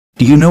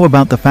Do you know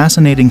about the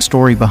fascinating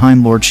story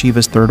behind Lord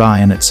Shiva's third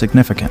eye and its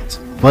significance?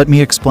 Let me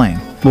explain.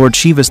 Lord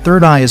Shiva's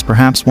third eye is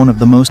perhaps one of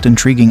the most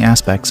intriguing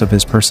aspects of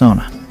his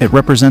persona. It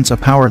represents a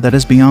power that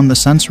is beyond the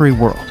sensory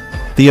world,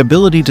 the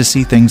ability to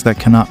see things that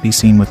cannot be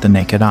seen with the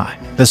naked eye.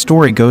 The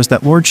story goes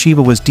that Lord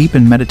Shiva was deep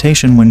in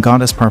meditation when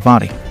goddess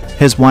Parvati,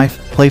 his wife,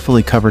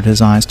 playfully covered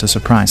his eyes to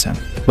surprise him.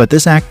 But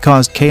this act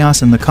caused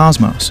chaos in the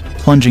cosmos,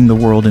 plunging the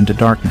world into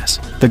darkness.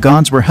 The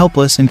gods were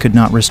helpless and could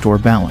not restore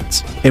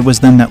balance. It was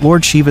then that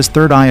Lord Shiva's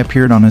third eye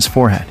appeared on his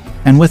forehead,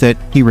 and with it,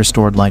 he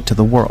restored light to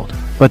the world.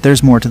 But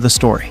there's more to the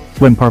story.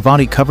 When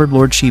Parvati covered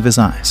Lord Shiva's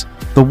eyes,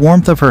 the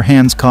warmth of her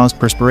hands caused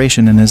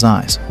perspiration in his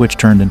eyes, which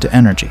turned into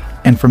energy.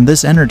 And from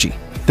this energy,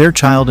 their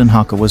child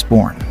Andhaka was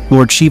born.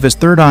 Lord Shiva's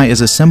third eye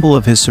is a symbol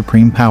of his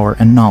supreme power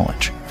and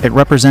knowledge. It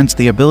represents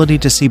the ability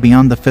to see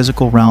beyond the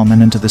physical realm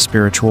and into the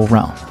spiritual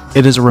realm.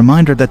 It is a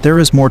reminder that there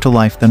is more to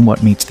life than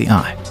what meets the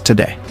eye.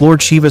 Today,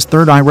 Lord Shiva's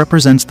third eye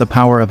represents the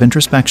power of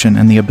introspection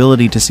and the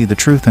ability to see the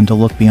truth and to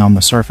look beyond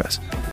the surface.